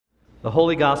The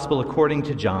Holy Gospel according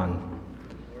to John.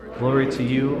 Glory to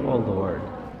you, O Lord.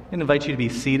 I invite you to be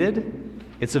seated.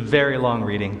 It's a very long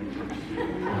reading.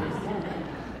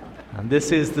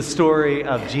 This is the story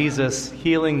of Jesus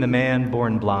healing the man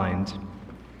born blind.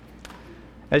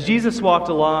 As Jesus walked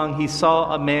along, he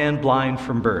saw a man blind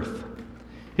from birth.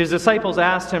 His disciples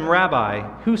asked him, "Rabbi,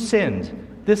 who sinned,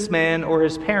 this man or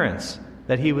his parents,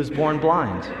 that he was born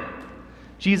blind?"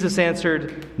 Jesus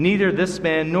answered, "Neither this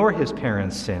man nor his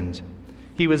parents sinned.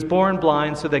 He was born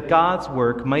blind so that God's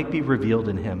work might be revealed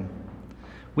in him.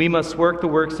 We must work the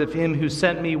works of him who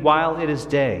sent me while it is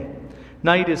day.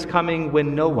 Night is coming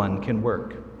when no one can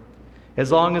work.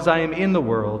 As long as I am in the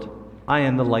world, I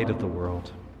am the light of the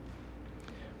world."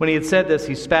 When he had said this,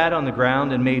 he spat on the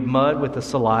ground and made mud with the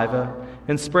saliva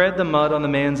and spread the mud on the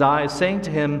man's eyes, saying to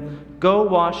him, "Go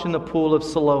wash in the pool of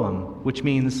Siloam," which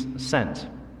means sent.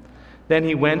 Then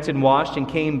he went and washed and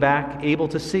came back able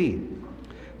to see.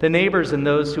 The neighbors and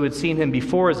those who had seen him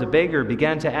before as a beggar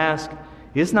began to ask,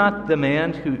 Is this not the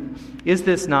man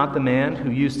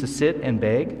who used to sit and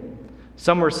beg?"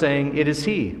 Some were saying, "It is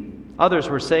he."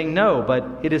 Others were saying, "No, but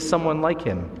it is someone like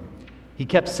him." He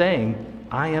kept saying,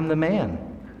 "I am the man."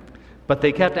 But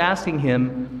they kept asking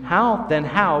him,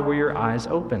 How were your eyes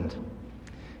opened?"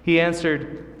 He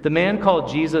answered, "The man called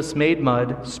Jesus made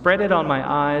mud, spread it on my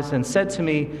eyes, and said to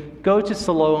me, 'Go to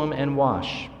Siloam and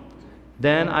wash.'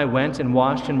 Then I went and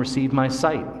washed and received my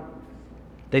sight."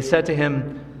 They said to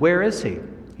him, "Where is he?"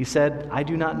 He said, "I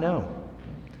do not know."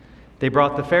 They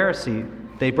brought to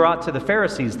the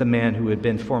Pharisees the man who had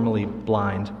been formerly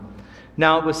blind.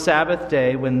 Now it was Sabbath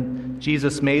day when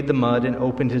Jesus made the mud and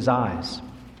opened his eyes.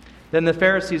 Then the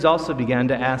Pharisees also began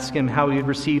to ask him how he had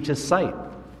received his sight.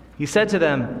 He said to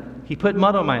them, "He put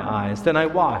mud on my eyes, then I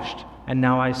washed, and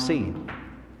now I see."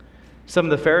 Some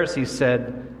of the Pharisees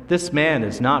said, "This man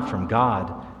is not from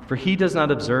God, for he does not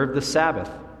observe the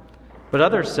Sabbath." But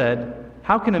others said,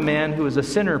 "How can a man who is a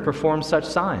sinner perform such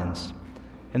signs?"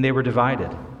 And they were divided.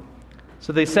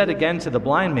 So they said again to the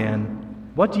blind man,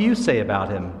 "What do you say about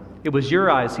him? It was your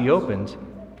eyes he opened."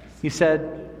 He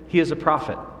said, "He is a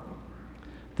prophet."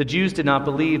 The Jews did not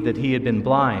believe that he had been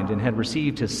blind and had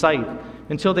received his sight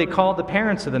until they called the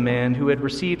parents of the man who had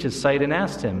received his sight and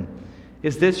asked him,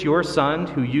 "Is this your son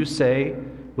who you say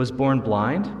was born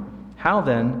blind? How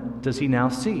then does he now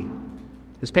see?"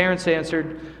 His parents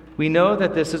answered, "We know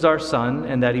that this is our son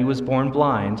and that he was born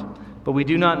blind, but we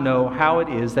do not know how it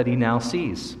is that he now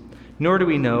sees, nor do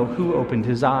we know who opened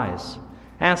his eyes.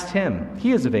 Ask him,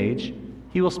 he is of age,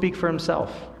 he will speak for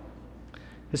himself."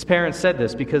 His parents said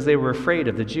this because they were afraid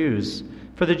of the Jews,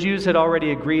 for the Jews had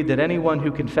already agreed that anyone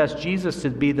who confessed Jesus to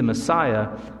be the Messiah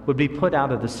would be put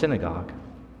out of the synagogue.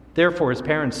 Therefore his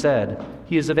parents said,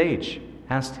 "He is of age,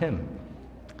 ask him."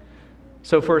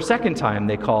 So for a second time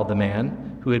they called the man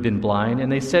who had been blind,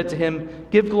 and they said to him,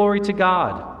 "Give glory to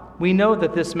God. We know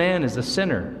that this man is a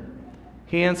sinner."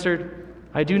 He answered,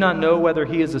 "I do not know whether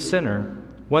he is a sinner.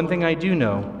 One thing I do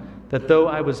know, that though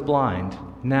I was blind,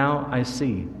 now I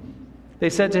see." They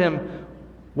said to him,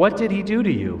 "What did he do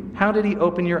to you? How did he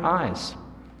open your eyes?"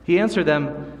 He answered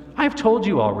them, "I have told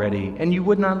you already, and you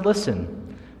would not listen.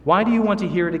 Why do you want to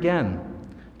hear it again?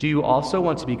 Do you also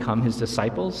want to become his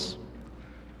disciples?"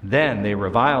 Then they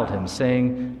reviled him,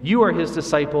 saying, "You are his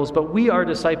disciples, but we are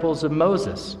disciples of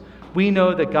Moses. We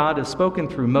know that God has spoken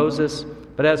through Moses,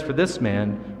 but as for this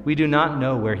man, we do not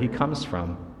know where he comes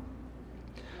from."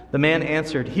 The man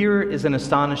answered, "Here is an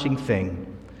astonishing thing.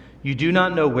 You do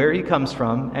not know where he comes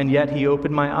from, and yet he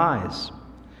opened my eyes.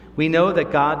 We know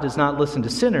that God does not listen to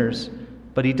sinners,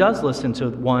 but he does listen to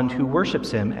one who worships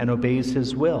him and obeys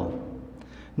his will.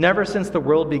 Never since the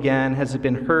world began has it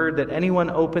been heard that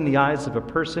anyone opened the eyes of a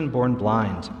person born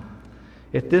blind.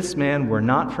 If this man were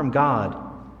not from God,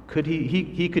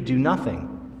 he could do nothing."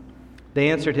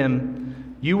 They answered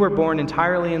him, "You were born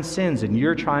entirely in sins, and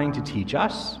you're trying to teach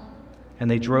us?" And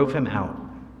they drove him out.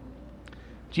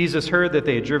 Jesus heard that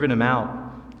they had driven him out,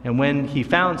 and when he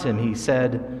found him, he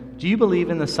said, "Do you believe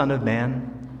in the Son of Man?"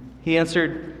 He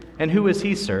answered, "And who is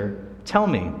he, sir? Tell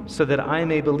me, so that I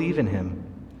may believe in him."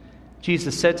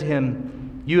 Jesus said to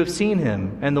him, "You have seen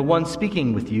him, and the one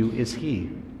speaking with you is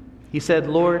he." He said,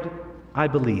 "Lord, I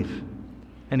believe."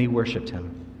 And he worshipped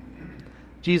him.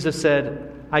 Jesus said,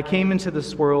 "I came into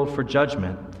this world for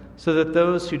judgment, so that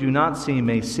those who do not see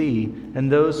may see,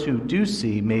 and those who do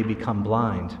see may become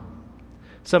blind."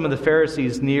 Some of the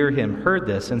Pharisees near him heard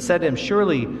this and said to him,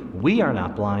 "Surely we are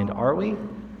not blind, are we?"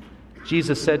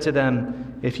 Jesus said to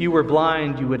them, "If you were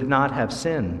blind, you would not have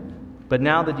sin. But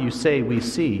now that you say we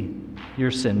see,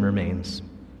 your sin remains."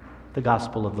 The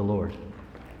Gospel of the Lord.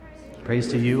 Praise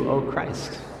to you, O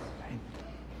Christ.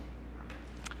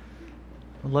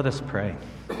 Let us pray.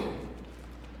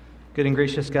 Good and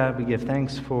gracious God, we give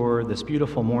thanks for this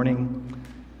beautiful morning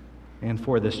and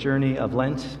for this journey of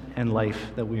Lent and life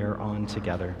that we are on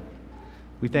together.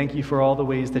 We thank you for all the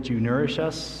ways that you nourish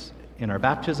us in our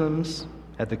baptisms,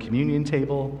 at the communion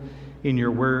table, in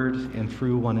your word, and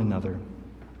through one another.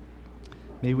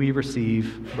 May we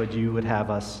receive what you would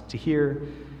have us to hear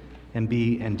and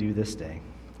be and do this day.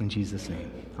 In Jesus'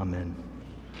 name, amen.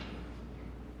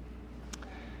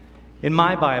 In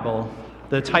my Bible,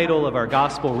 the title of our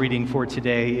gospel reading for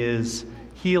today is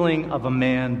Healing of a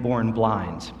Man Born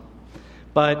Blind.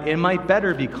 But it might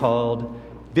better be called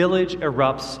Village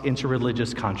Erupts into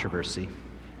Religious Controversy.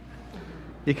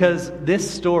 Because this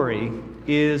story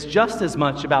is just as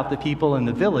much about the people in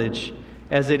the village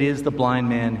as it is the blind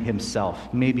man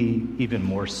himself, maybe even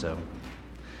more so.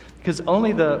 Because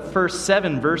only the first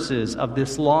 7 verses of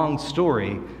this long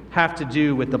story have to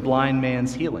do with the blind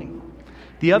man's healing.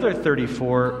 The other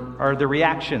 34 are the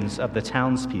reactions of the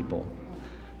townspeople.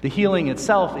 The healing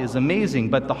itself is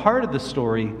amazing, but the heart of the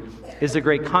story is a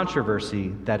great controversy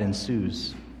that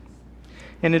ensues.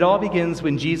 And it all begins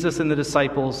when Jesus and the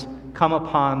disciples come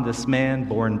upon this man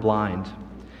born blind.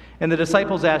 And the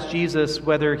disciples ask Jesus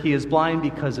whether he is blind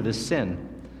because of his sin.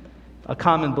 A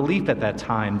common belief at that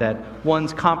time that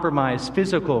one's compromised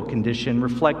physical condition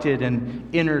reflected an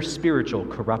inner spiritual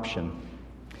corruption.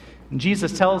 And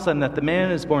Jesus tells them that the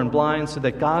man is born blind so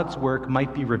that God's work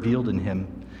might be revealed in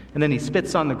him. And then he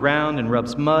spits on the ground and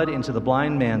rubs mud into the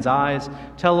blind man's eyes,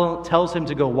 tells him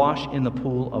to go wash in the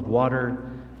pool of water,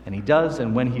 and he does,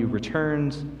 and when he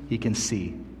returns, he can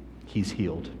see. He's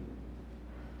healed.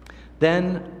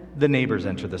 Then the neighbors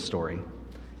enter the story.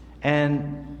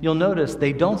 And you'll notice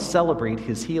they don't celebrate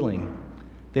his healing.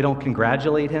 They don't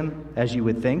congratulate him, as you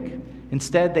would think.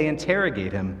 Instead, they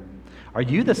interrogate him. Are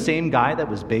you the same guy that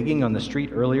was begging on the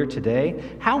street earlier today?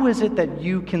 How is it that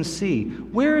you can see?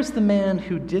 Where is the man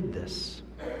who did this?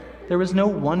 There was no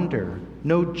wonder,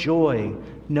 no joy,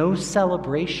 no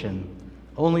celebration,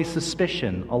 only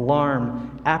suspicion,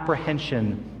 alarm,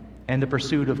 apprehension, and the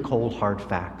pursuit of cold, hard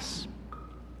facts.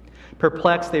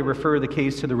 Perplexed, they refer the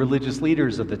case to the religious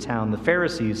leaders of the town, the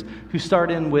Pharisees, who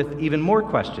start in with even more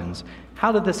questions.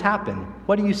 How did this happen?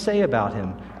 What do you say about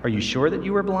him? Are you sure that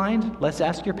you were blind? Let's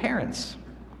ask your parents.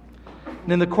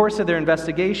 And in the course of their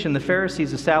investigation, the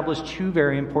Pharisees established 2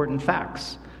 very important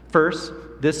facts. First,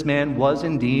 this man was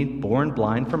indeed born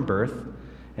blind from birth,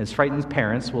 as frightened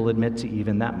parents will admit to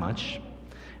even that much.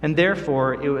 And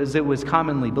therefore, it was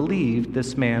commonly believed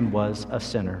this man was a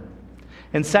sinner.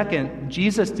 And second,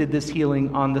 Jesus did this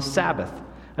healing on the Sabbath,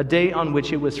 a day on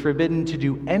which it was forbidden to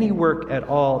do any work at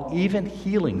all, even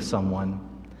healing someone.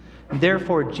 And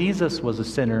therefore, Jesus was a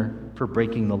sinner for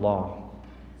breaking the law.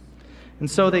 And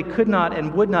so they could not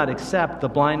and would not accept the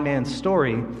blind man's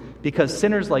story because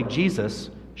sinners like Jesus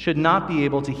should not be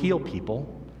able to heal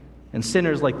people, and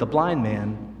sinners like the blind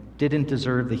man didn't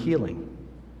deserve the healing.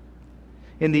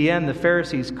 In the end, the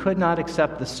Pharisees could not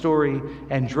accept the story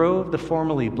and drove the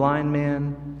formerly blind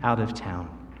man out of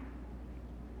town.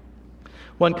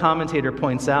 One commentator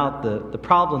points out the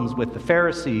problems with the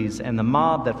Pharisees and the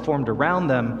mob that formed around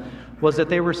them was that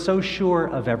they were so sure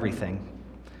of everything,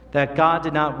 that God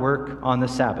did not work on the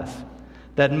Sabbath,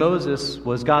 that Moses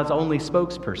was God's only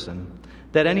spokesperson,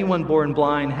 that anyone born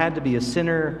blind had to be a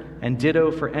sinner, and ditto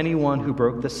for anyone who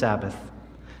broke the Sabbath,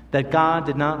 that God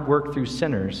did not work through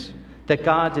sinners, that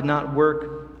God did not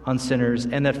work on sinners,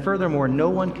 and that furthermore, no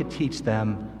one could teach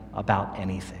them about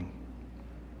anything.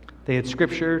 They had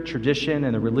scripture, tradition,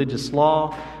 and the religious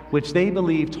law, which they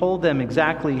believed told them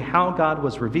exactly how God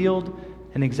was revealed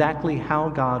and exactly how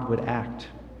God would act.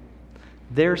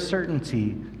 Their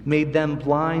certainty made them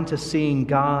blind to seeing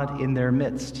God in their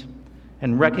midst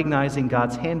and recognizing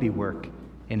God's handiwork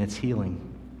in its healing.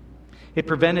 It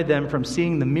prevented them from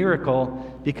seeing the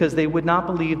miracle because they would not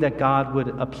believe that God would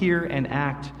appear and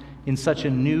act in such a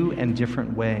new and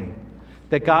different way,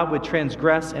 that God would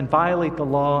transgress and violate the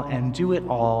law and do it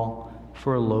all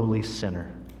for a lowly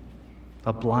sinner,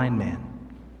 a blind man,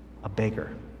 a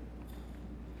beggar.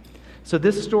 So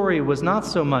this story was not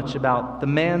so much about the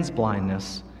man's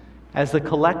blindness as the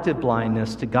collective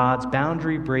blindness to God's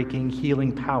boundary-breaking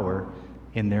healing power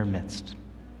in their midst.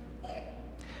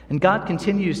 And God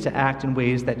continues to act in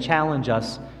ways that challenge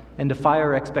us and defy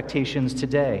our expectations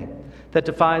today, that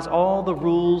defies all the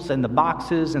rules and the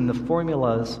boxes and the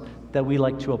formulas that we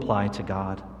like to apply to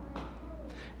God.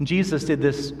 And Jesus did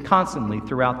this constantly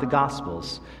throughout the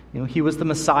Gospels. He was the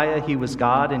Messiah, he was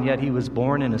God, and yet he was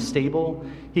born in a stable.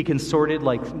 He consorted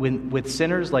with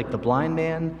sinners like the blind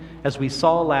man. As we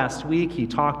saw last week, he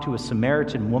talked to a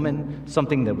Samaritan woman,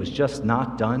 something that was just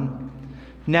not done.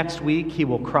 Next week, he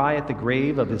will cry at the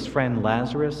grave of his friend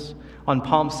Lazarus. On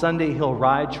Palm Sunday, he'll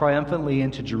ride triumphantly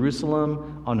into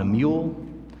Jerusalem on a mule,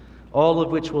 all of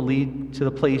which will lead to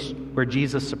the place where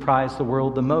Jesus surprised the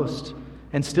world the most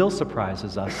and still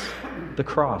surprises us, the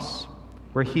cross,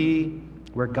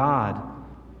 where God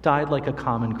died like a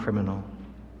common criminal.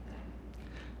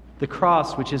 The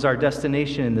cross, which is our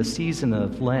destination in the season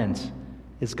of Lent,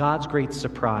 is God's great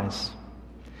surprise.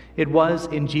 It was,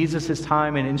 in Jesus'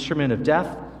 time, an instrument of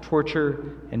death,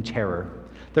 torture, and terror.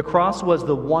 The cross was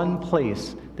the one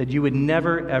place that you would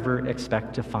never, ever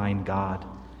expect to find God,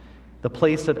 the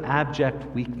place of abject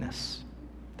weakness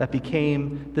that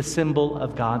became the symbol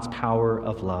of God's power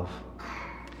of love.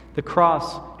 The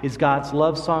cross is God's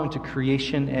love song to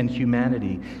creation and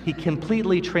humanity. He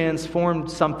completely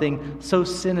transformed something so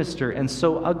sinister and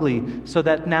so ugly so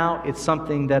that now it's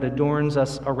something that adorns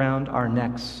us around our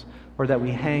necks, or that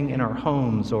we hang in our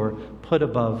homes or put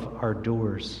above our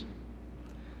doors.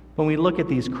 When we look at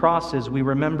these crosses, we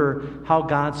remember how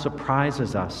God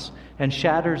surprises us and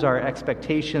shatters our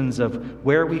expectations of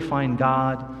where we find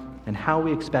God and how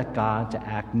we expect God to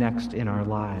act next in our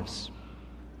lives.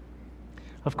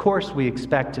 Of course, we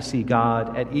expect to see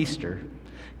God at Easter.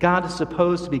 God is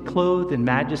supposed to be clothed in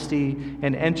majesty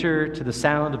and enter to the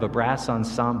sound of a brass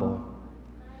ensemble.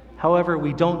 However,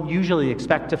 we don't usually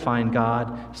expect to find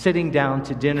God sitting down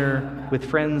to dinner with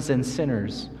friends and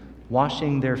sinners,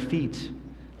 washing their feet,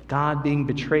 God being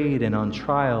betrayed and on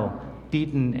trial,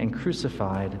 beaten and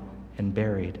crucified and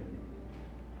buried.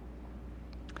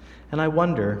 And I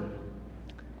wonder,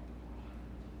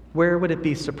 where would it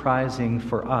be surprising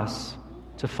for us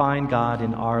to find God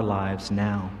in our lives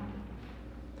now?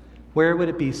 Where would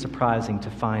it be surprising to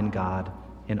find God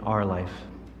in our life?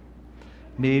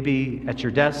 Maybe at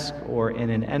your desk or in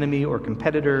an enemy or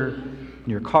competitor, in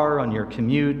your car, on your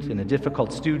commute, in a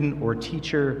difficult student or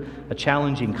teacher, a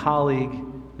challenging colleague,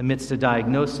 amidst a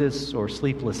diagnosis or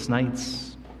sleepless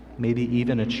nights, maybe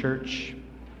even a church.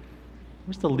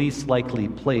 Where's the least likely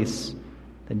place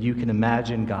that you can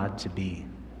imagine God to be?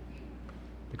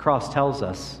 The cross tells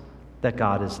us that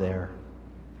God is there.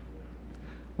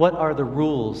 What are the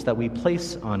rules that we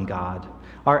place on God?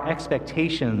 Our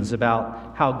expectations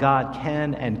about how God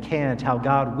can and can't, how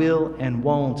God will and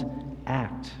won't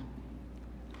act.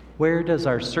 Where does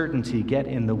our certainty get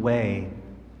in the way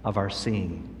of our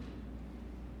seeing?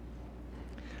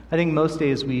 I think most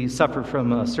days we suffer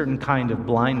from a certain kind of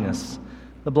blindness,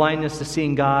 the blindness to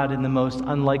seeing God in the most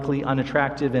unlikely,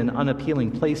 unattractive, and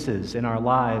unappealing places in our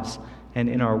lives and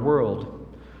in our world.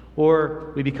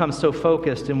 Or we become so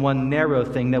focused in one narrow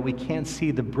thing that we can't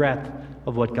see the breadth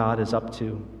of what God is up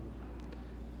to.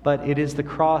 But it is the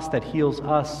cross that heals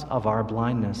us of our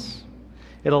blindness.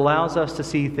 It allows us to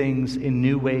see things in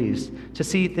new ways, to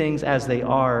see things as they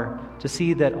are, to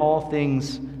see that all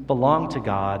things belong to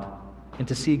God, and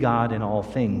to see God in all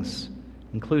things,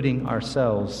 including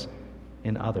ourselves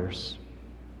and others.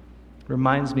 It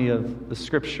reminds me of the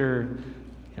scripture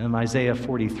in Isaiah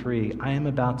 43, I am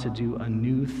about to do a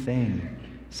new thing,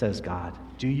 says God.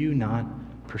 Do you not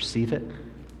perceive it?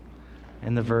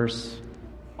 And the verse,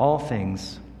 all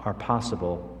things are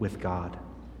possible with God.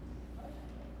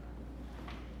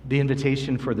 The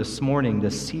invitation for this morning,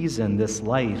 this season, this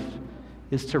life,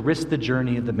 is to risk the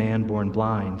journey of the man born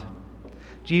blind.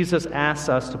 Jesus asks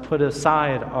us to put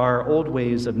aside our old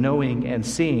ways of knowing and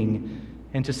seeing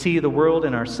and to see the world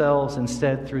and ourselves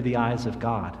instead through the eyes of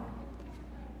God.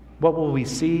 What will we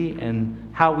see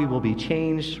and how we will be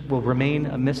changed will remain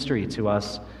a mystery to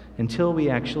us until we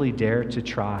actually dare to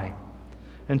try,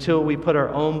 until we put our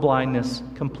own blindness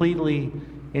completely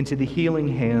into the healing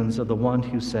hands of the one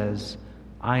who says,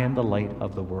 I am the light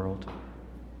of the world.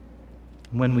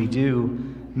 When we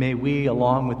do, may we,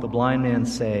 along with the blind man,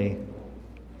 say,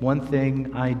 one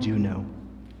thing I do know,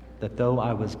 that though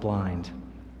I was blind,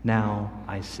 now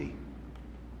I see.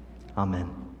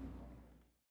 Amen.